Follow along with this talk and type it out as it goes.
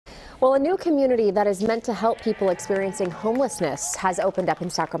Well, a new community that is meant to help people experiencing homelessness has opened up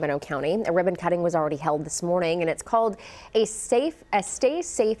in Sacramento County. A ribbon cutting was already held this morning, and it's called a Stay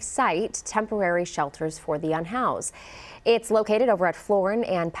Safe Site, Temporary Shelters for the Unhoused. It's located over at Florin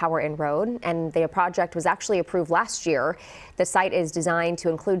and Power Inn Road, and the project was actually approved last year. The site is designed to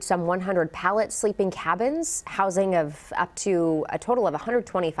include some 100 pallet sleeping cabins, housing of up to a total of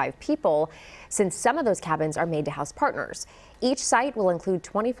 125 people, since some of those cabins are made to house partners. Each site will include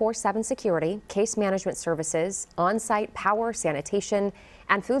 24/7 security, case management services, on-site power, sanitation,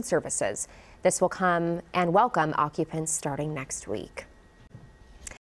 and food services. This will come and welcome occupants starting next week.